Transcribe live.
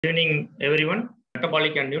Good evening, everyone.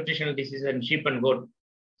 Metabolic and nutritional diseases in sheep and goat.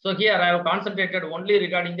 So here I have concentrated only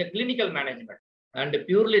regarding the clinical management and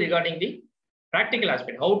purely regarding the practical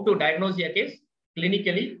aspect, how to diagnose a case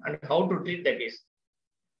clinically and how to treat the case.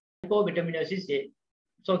 Hypovitaminosis-A.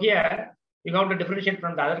 So here you have to differentiate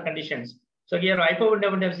from the other conditions. So here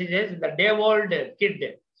hypovitaminosis is the day-old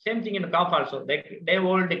kid. Same thing in cough also. The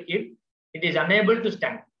day-old kid, it is unable to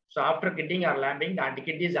stand. So after kidding or lambing, the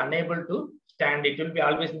kid is unable to stand. It will be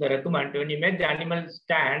always in the recommend. When you make the animal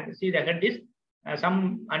stand, see the head is,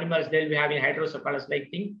 some animals they will be having hydrocephalus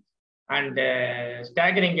like thing and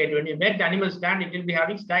staggering gait. When you make the animal stand, it will be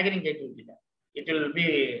having staggering gait will be there.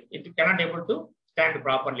 It cannot able to stand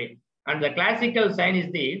properly. And the classical sign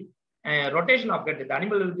is the rotation of head. The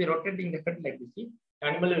animal will be rotating the head like this. See? The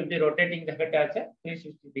animal will be rotating the head as a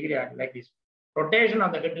 360 degree like this. Rotation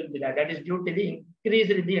of the head will be there. That is due to the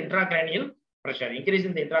increase in the intracranial pressure. Increase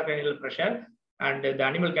in the intracranial pressure, and the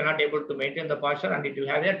animal cannot able to maintain the posture, and it will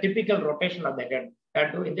have a typical rotation of the head.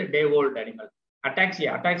 That too in the day-old animal.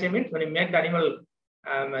 Ataxia. Ataxia means when you make the animal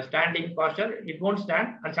standing posture, it won't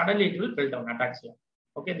stand, and suddenly it will fall down. Ataxia.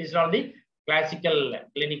 Okay, these are all the classical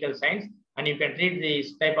clinical signs, and you can treat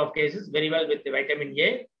these type of cases very well with the vitamin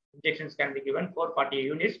A. Injections can be given 440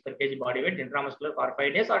 units per kg body weight intramuscular for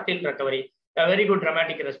 5 days or till recovery. A very good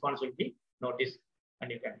dramatic response will be noticed,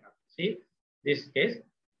 and you can see this case.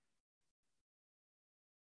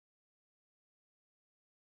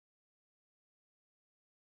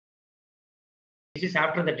 This is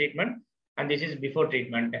after the treatment, and this is before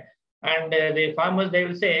treatment. And the farmers, they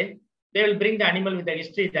will say, they will bring the animal with a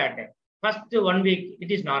history that first 1 week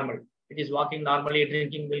it is normal. It is walking normally,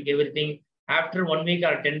 drinking milk, everything. After 1 week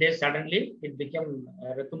or 10 days, suddenly it became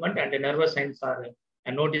recurrent and the nervous signs are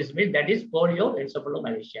noticed. That is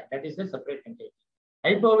polioencephalomalacia. That is the separate condition.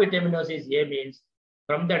 Hypovitaminosis-A means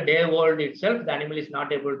from the day old itself, the animal is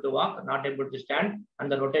not able to walk, not able to stand,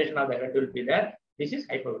 and the rotation of the head will be there. This is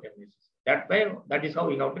hypovitaminosis. That is how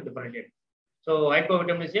we have to differentiate. So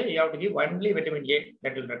hypovitaminosis-A, you have to give only vitamin A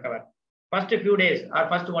that will recover. First few days or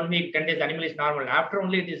first 1 week, 10 days, the animal is normal. After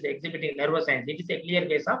only it is exhibiting nervous signs. It is a clear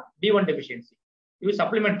case of B1 deficiency. You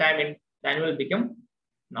supplement thiamine, the animal will become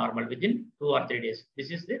normal within 2 or 3 days. This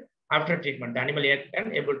is the after treatment. The animal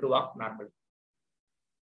can able to walk normally.